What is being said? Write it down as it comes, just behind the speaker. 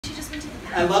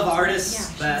I love artists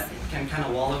that can kind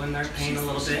of wallow in their pain a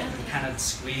little bit and kind of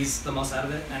squeeze the most out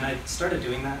of it. And I started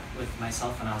doing that with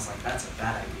myself, and I was like, that's a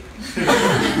bad idea.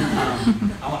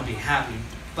 I want to be happy,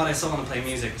 but I still want to play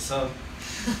music. So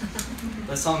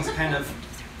the song's kind of,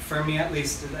 for me at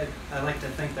least, I like to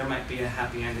think there might be a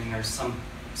happy ending or some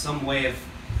way of,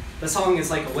 the song is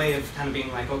like a way of kind of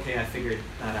being like, okay, I figured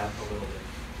that out a little bit.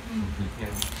 You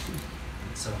know?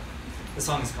 So the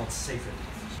song is called Sacred.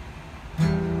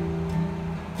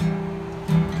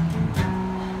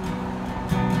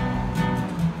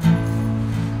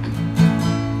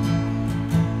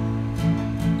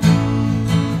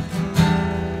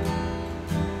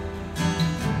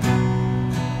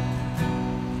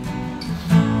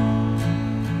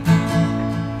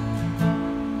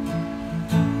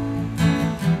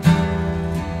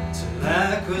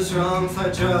 Was wrong if I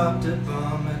dropped a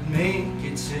bomb, I'd make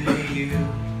it to you.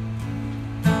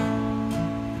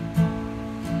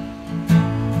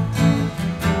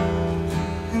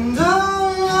 And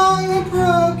all along a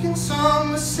broken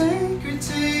song was sacred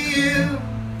to you.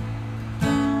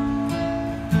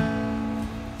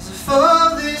 As if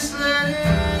all this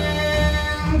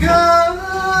letting go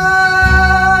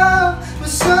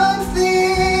was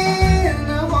something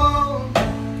I want.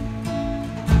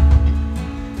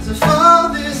 As if all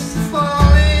this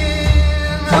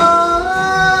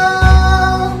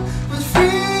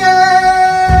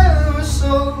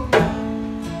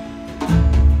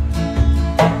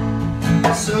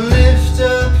so lift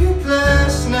up your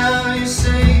glass, now you're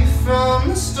safe from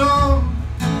the storm.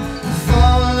 The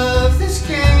fall of this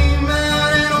came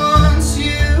out, and once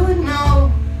you would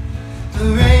know, the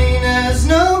rain has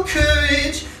no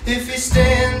courage if you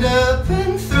stand up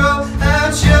and throw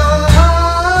out your heart.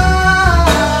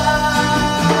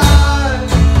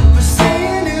 We're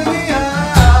saying who we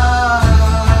are.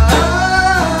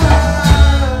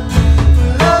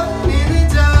 We're loving in the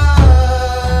dark.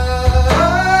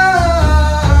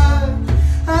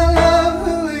 I love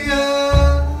who we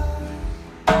are.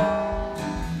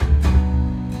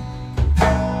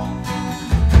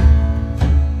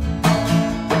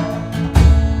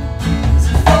 As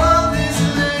if all this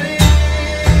letting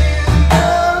go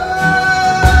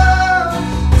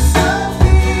was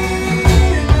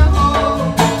something to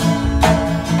hold.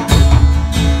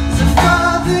 As if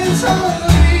Father's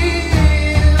holy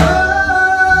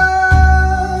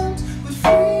heart would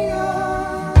free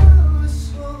our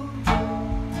soul.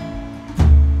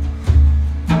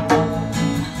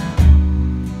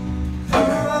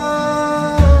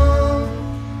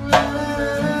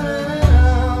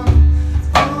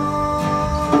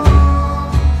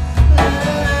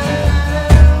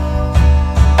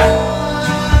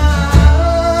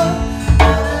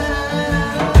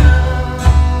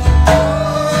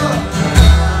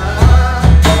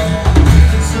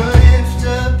 So lift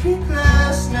up your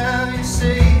glass, now you're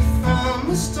safe from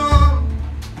the storm.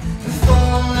 The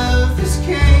fall of this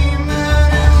came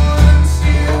out, and once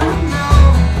you know.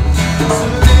 So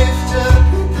lift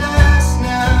up your glass,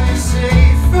 now you're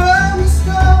safe from the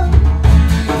storm. The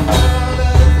fall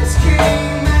of this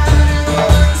came out, and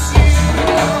once you know,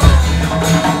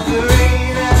 the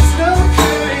rain has no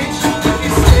courage if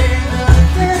you stand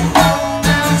up and hold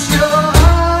out your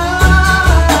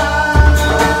heart.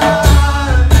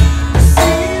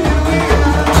 Seeing who we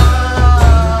are,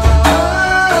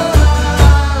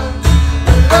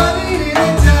 loving in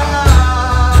the dark.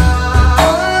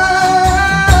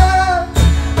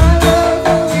 I love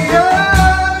who we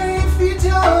are. If you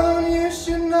don't, you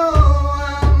should know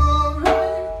I'm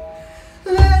alright.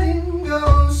 Letting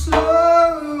go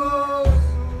slow.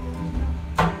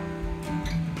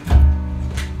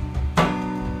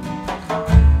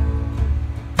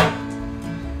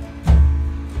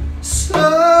 So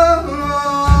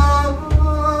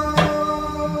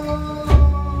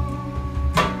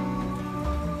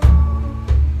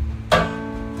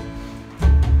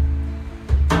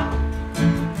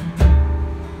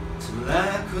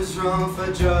like was wrong if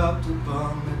I dropped a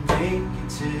bomb and make it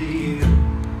to you.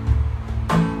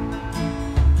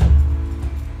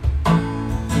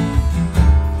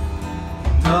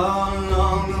 And all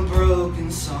along a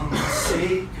broken song was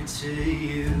sacred to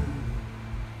you.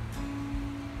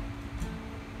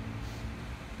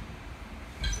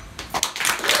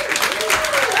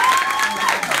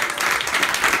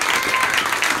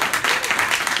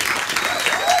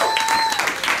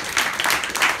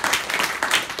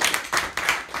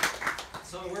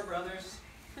 So we're brothers.